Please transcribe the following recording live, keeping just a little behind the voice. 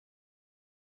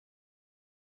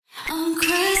I'm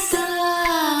crystallized.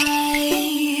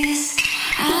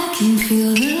 I can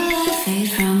feel the light fade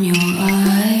from your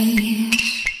eyes.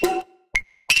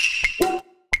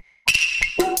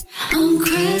 I'm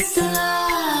crystallized.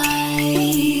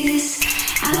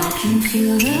 I can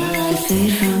feel the light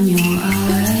fade from your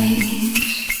eyes.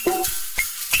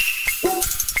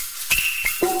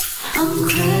 I'm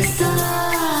crystallized.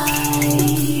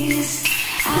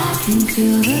 I can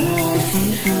feel the light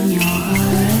fade from your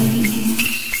eyes.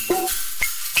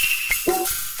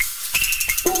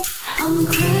 I'm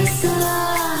crystallized.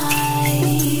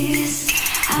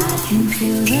 I can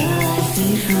feel the light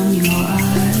fade from your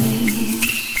eyes.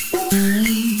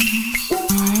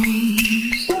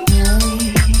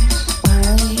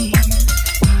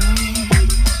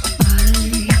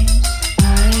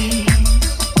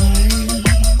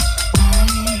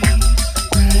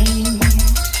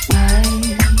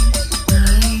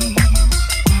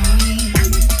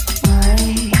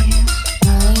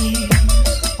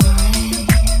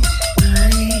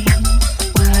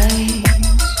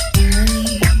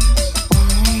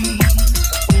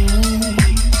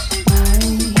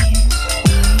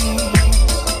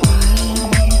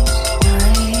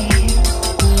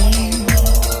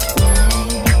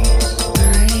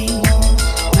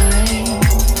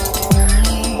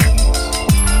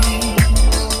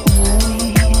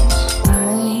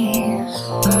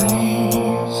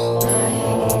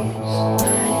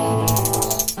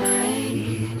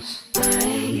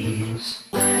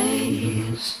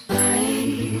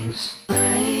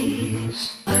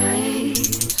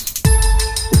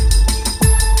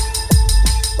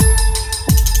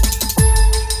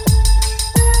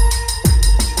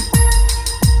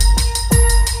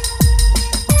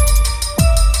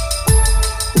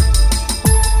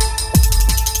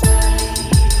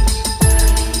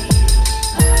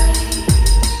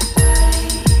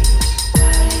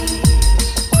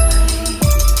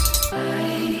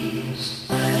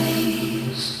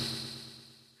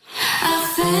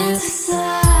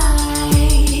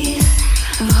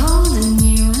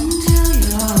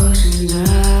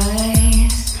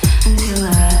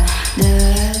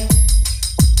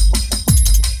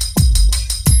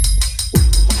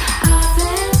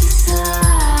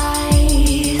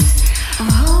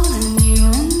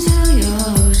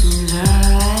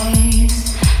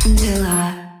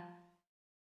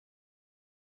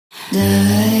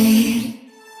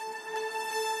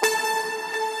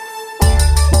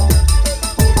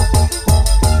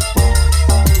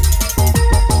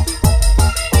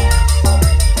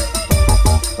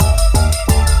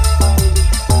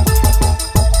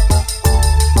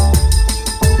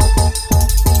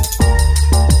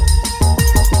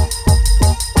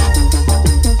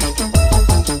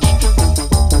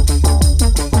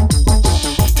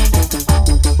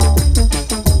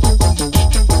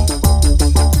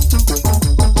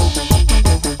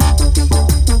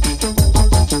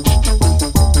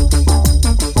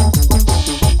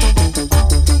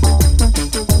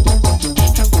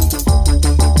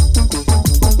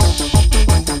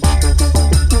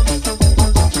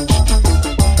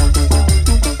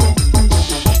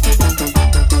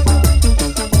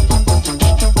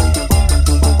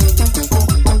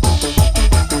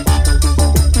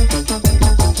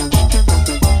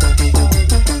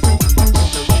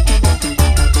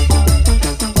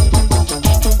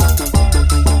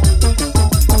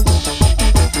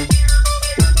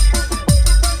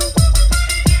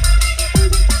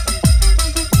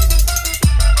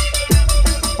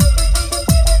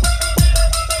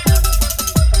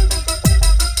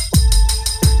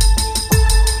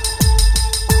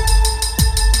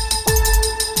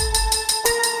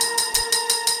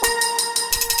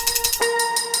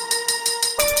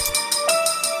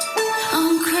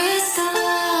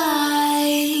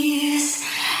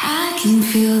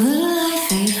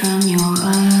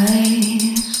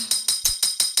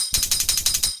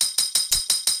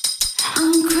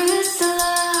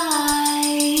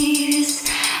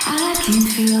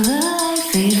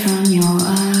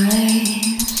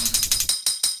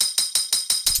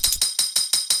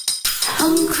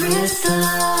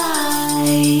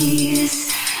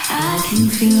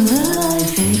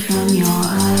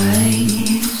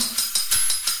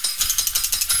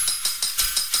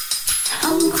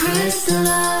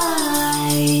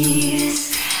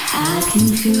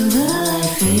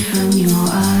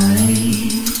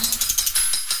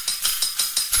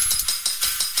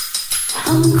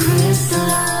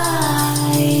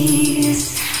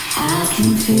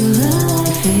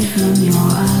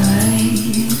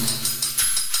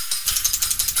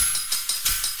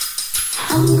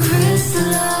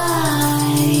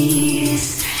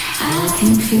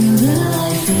 can feel the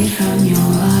light fade from your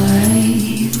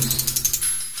eyes.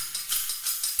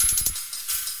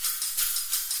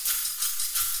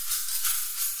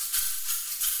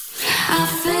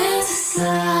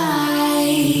 fantasize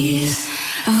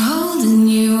of holding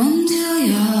you until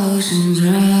your oceans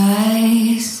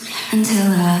rise,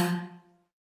 until I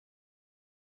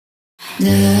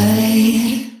die.